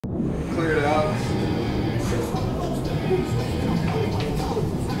I'd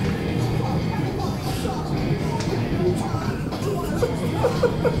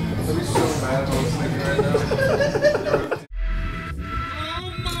be so mad if I was sleeping right now.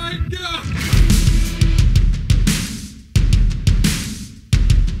 Oh my god!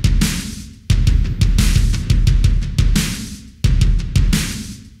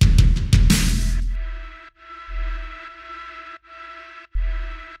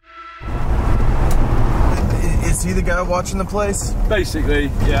 Is he the guy watching the place? Basically,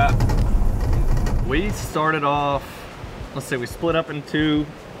 yeah. We started off, let's see, we split up into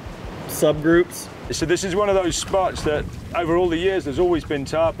subgroups. So this is one of those spots that over all the years there's always been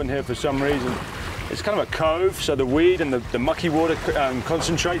tarpon here for some reason. It's kind of a cove, so the weed and the mucky water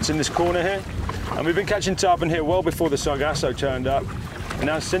concentrates in this corner here. And we've been catching tarpon here well before the sargasso turned up. And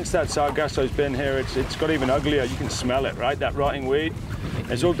now since that sargasso's been here, it's got even uglier. You can smell it, right? That rotting weed.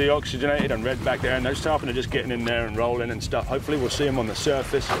 It's all deoxygenated and red back there, and those tarpon are just getting in there and rolling and stuff. Hopefully we'll see them on the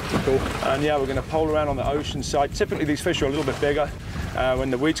surface. Cool. And yeah, we're going to pole around on the ocean side. Typically these fish are a little bit bigger.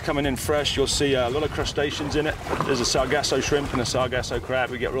 When the weed's coming in fresh, you'll see a lot of crustaceans in it. There's a sargasso shrimp and a sargasso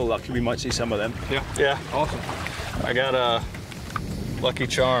crab. We get real lucky, we might see some of them. Yeah. Yeah. Awesome. I got a Lucky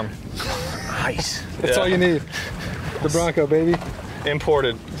Charm. Nice. That's all you need. The Bronco, baby.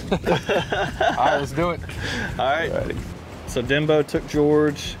 Imported. All right, let's do it. All right. Alrighty. So Dembo took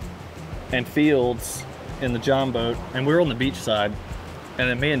George and Fields in the John boat, and we were on the beach side. And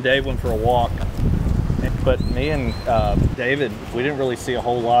then me and Dave went for a walk. But me and David, we didn't really see a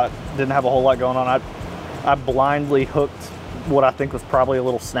whole lot. Didn't have a whole lot going on. I blindly hooked what I think was probably a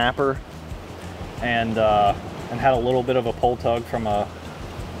little snapper, and had a little bit of a pole tug from a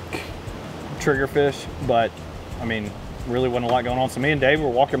triggerfish. But I mean, really wasn't a lot going on. So me and Dave were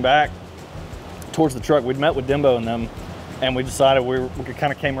walking back towards the truck. We'd met with Dembo and them, and we decided we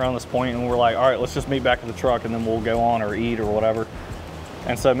kind of came around this point, and we're like, all right, let's just meet back at the truck, and then we'll go on or eat or whatever.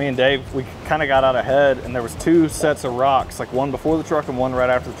 And so me and Dave, we kind of got out ahead, and there was two sets of rocks, like one before the truck and one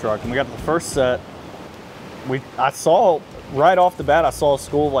right after the truck. And we got to the first set, I saw right off the bat, I saw a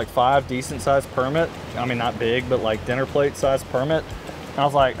school of like 5 decent sized permit. I mean, not big, but like dinner plate sized permit. And I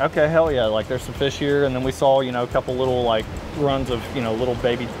was like, okay, hell yeah, like there's some fish here. And then we saw, you know, a couple little like runs of, you know, little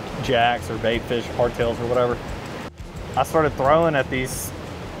baby jacks or bait fish, hardtails or whatever. I started throwing at these,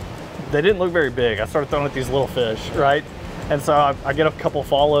 they didn't look very big. I started throwing at these little fish, right? And so I get a couple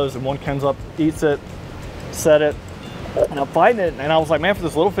follows, and one comes up, eats it, set it, and I'm fighting it. And I was like, man, for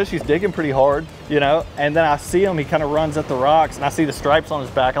this little fish, he's digging pretty hard, you know? And then I see him, he kind of runs at the rocks, and I see the stripes on his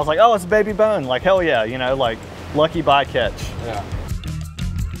back. I was like, oh, it's a baby bone. Like, hell yeah, you know, like lucky bycatch. Yeah.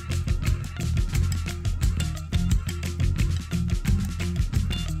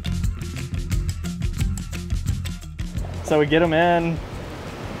 So we get him in,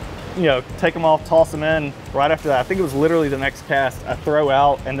 you know, take them off, toss them in. Right after that, I think it was literally the next cast, I throw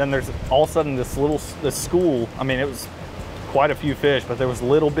out, and then there's all of a sudden this school. I mean, it was quite a few fish, but there was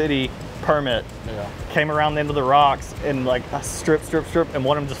little bitty permit. Yeah. Came around into the rocks, and like I strip, and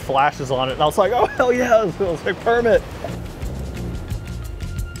one of them just flashes on it. And I was like, oh, hell yeah, it was like permit.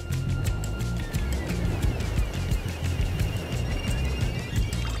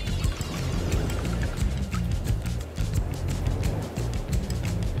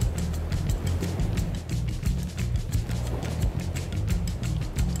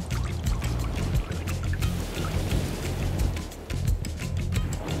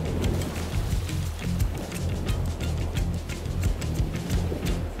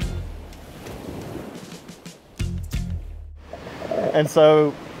 And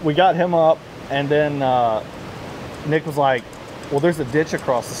so we got him up, and then Nick was like, well, there's a ditch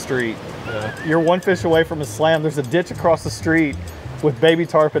across the street. Yeah. You're one fish away from a slam. There's a ditch across the street with baby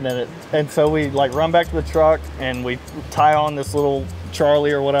tarpon in it. And so we like run back to the truck, and we tie on this little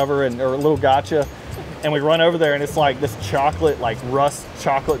Charlie or whatever, or a little gotcha. And we run over there, and it's like this chocolate, like rust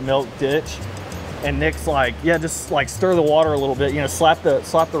chocolate milk ditch. And Nick's like, yeah, just like stir the water a little bit, you know, slap the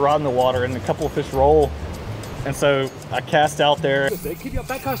rod in the water, and a couple of fish roll. And so I cast out there. Keep your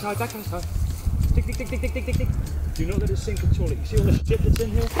back cast high, back cast high. Tick, tick, tick, tick, tick, tick, tick. Do you not let it sink at all? You see all the shit that's in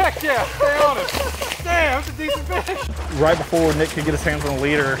here? Heck yeah, stay on it. Damn, it's a decent fish. Right before Nick could get his hands on the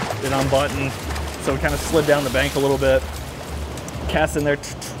leader, it unbuttoned. So we kind of slid down the bank a little bit. Cast in there.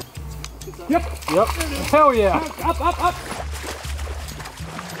 Yep. Hell yeah. Up.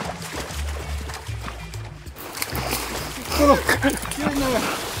 Get in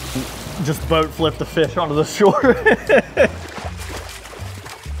there. Just boat flipped the fish onto the shore.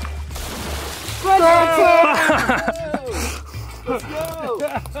 Let's go!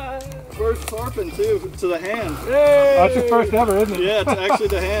 First tarpon too, to the hand. Hey. That's your first ever, isn't it? Yeah, it's actually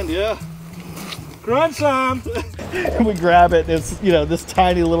the hand, yeah. Grand slam. We grab it. It's, you know, this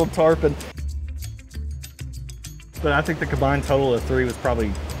tiny little tarpon. But I think the combined total of 3 was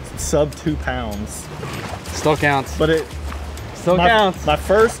probably sub 2 pounds. Still counts. But it still counts. My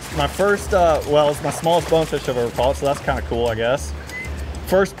first, well, it's my smallest bonefish I've ever caught, so that's kind of cool, I guess.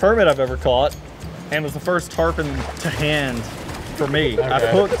 First permit I've ever caught, and was the first tarpon to hand for me. Okay. I've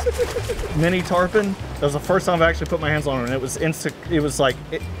hooked mini tarpon. That was the first time I've actually put my hands on it, and it was instant. It was like,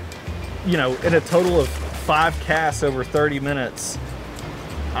 you know, in a total of 5 casts over 30 minutes,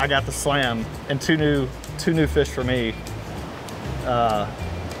 I got the slam and two new fish for me.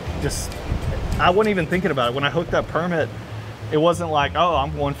 Just, I wasn't even thinking about it when I hooked that permit. It wasn't like, oh,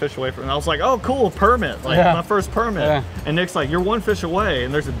 I'm 1 fish away from it. I was like, oh, cool, permit, like my first permit. Yeah. And Nick's like, you're 1 fish away,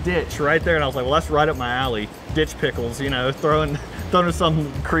 and there's a ditch right there. And I was like, well, that's right up my alley. Ditch pickles, you know, throwing to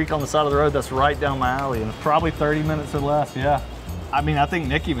some creek on the side of the road that's right down my alley. And it's probably 30 minutes or less, yeah. I mean, I think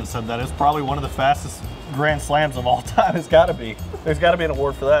Nick even said that. It's probably one of the fastest Grand Slams of all time. It's gotta be. There's gotta be an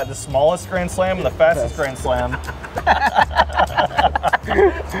award for that. The smallest Grand Slam and the fastest Grand Slam.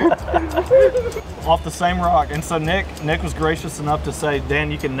 Off the same rock. And so Nick was gracious enough to say,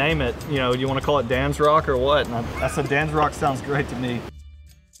 Dan, you can name it. You know, you want to call it Dan's Rock or what? And I said, Dan's Rock sounds great to me.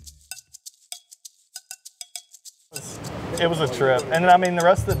 It was a trip. And I mean, the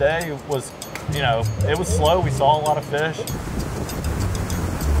rest of the day was, you know, it was slow. We saw a lot of fish.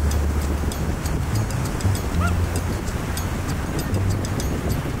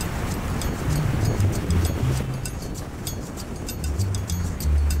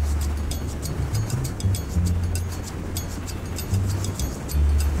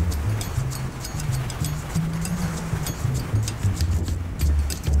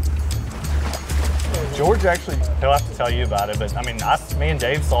 George actually, he'll have to tell you about it, but I mean, me and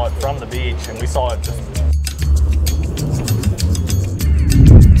Dave saw it from the beach, and we saw it just.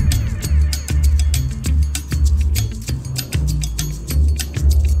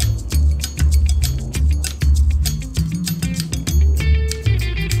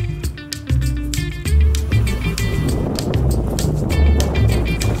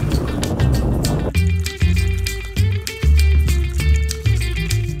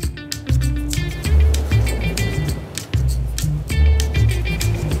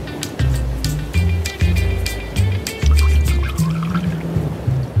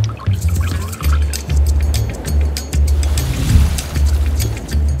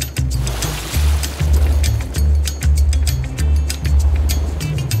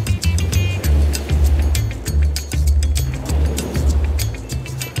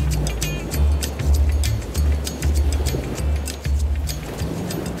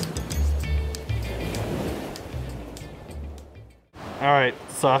 All right,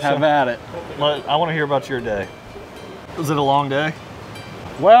 Sasha. Have at it. I want to hear about your day. Was it a long day?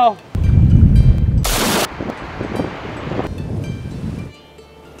 Well,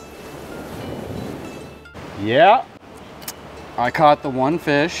 yeah. I caught the 1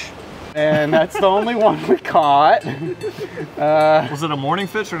 fish, and that's the only one we caught. Was it a morning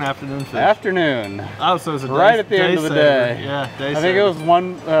fish or an afternoon fish? Afternoon. Oh, so it was a right at the end of the day. Yeah, day I think it was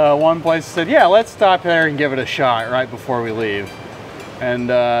one place that said, yeah, let's stop there and give it a shot right before we leave. And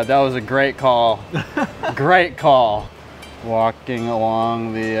that was a great call. Great call. Walking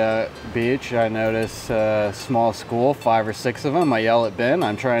along the beach, I notice a small school, 5 or 6 of them. I yell at Ben.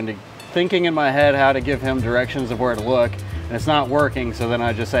 I'm thinking in my head how to give him directions of where to look, and it's not working, so then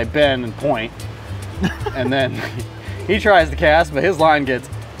I just say, Ben, and point. And then he tries to cast, but his line gets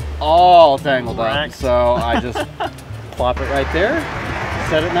all tangled up. So I just plop it right there,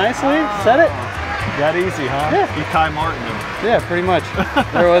 set it nicely, set it. That easy, huh? Yeah. You Kai Martin him. Yeah, pretty much.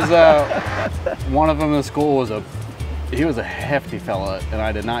 There was one of them in the school was he was a hefty fella, and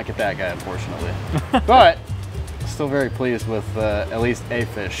I did not get that guy, unfortunately. But still very pleased with at least a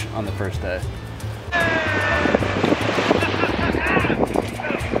fish on the first day.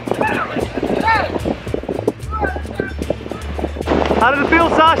 How did it feel,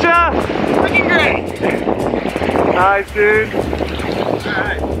 Sasha? Looking great. Nice, dude. All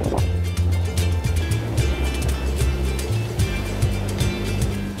right.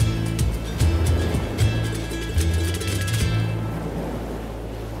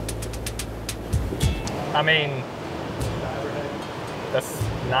 I mean, that's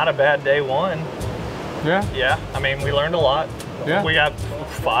not a bad day 1. Yeah. Yeah, I mean, we learned a lot. Yeah. We got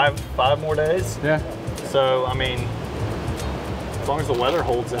five more days. Yeah. So, I mean, as long as the weather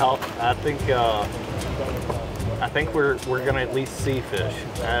holds out, I think we're gonna at least see fish.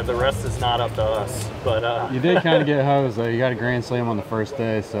 The rest is not up to us. But you did kind of get hosed though. You got a Grand Slam on the first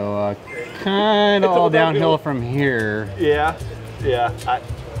day, so kind of all downhill from here. Yeah, yeah.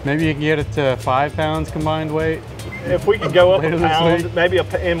 Maybe you can get it to 5 pounds combined weight. If we could go up Later a this pound, week? maybe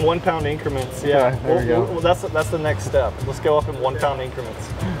in 1 pound increments. Yeah, Okay, there we go. Well, that's the next step. Let's go up in 1 pound increments.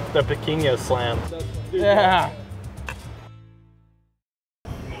 The Pequeño slam. Yeah.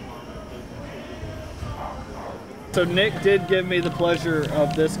 So Nick did give me the pleasure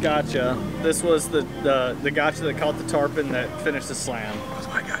of this gotcha. This was the gotcha that caught the tarpon that finished the slam. That's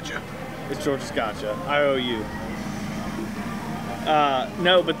my gotcha. It's George's gotcha. I owe you.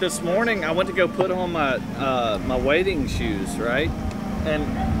 No, but this morning I went to go put on my my wading shoes, right? And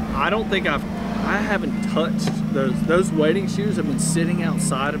I don't think I haven't touched those wading shoes. Have been sitting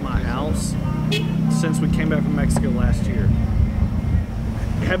outside of my house since we came back from Mexico last year.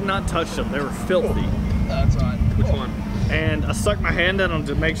 Have not touched them. They were filthy. That's right. Which one? And I stuck my hand in them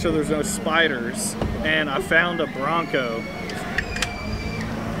to make sure there's no spiders, and I found a Bronco,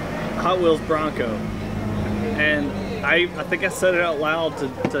 Hot Wheels Bronco, and I think I said it out loud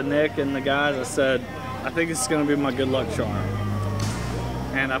to Nick and the guys. I said, I think this is going to be my good luck charm.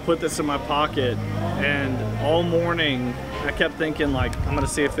 And I put this in my pocket, and all morning I kept thinking, like, I'm going to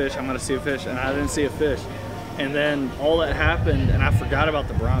see a fish, I'm going to see a fish, and I didn't see a fish. And then all that happened, and I forgot about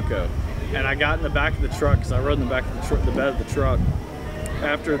the Bronco. And I got in the back of the truck, because I rode in the back of the bed of the truck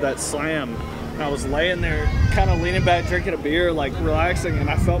after that slam. And I was laying there, kind of leaning back, drinking a beer, like relaxing, and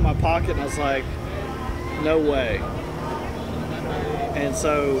I felt my pocket, and I was like, no way. And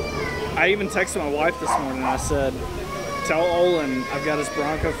so I even texted my wife this morning, and I said, tell Olin I've got his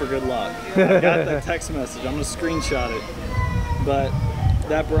Bronco for good luck. I got that text message. I'm going to screenshot it. But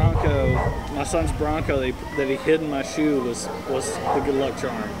that Bronco, my son's Bronco that he hid in my shoe was the good luck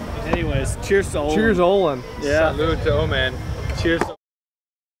charm. Anyways, cheers to Olin. Cheers, Olin. Yeah. Salute to man. Cheers to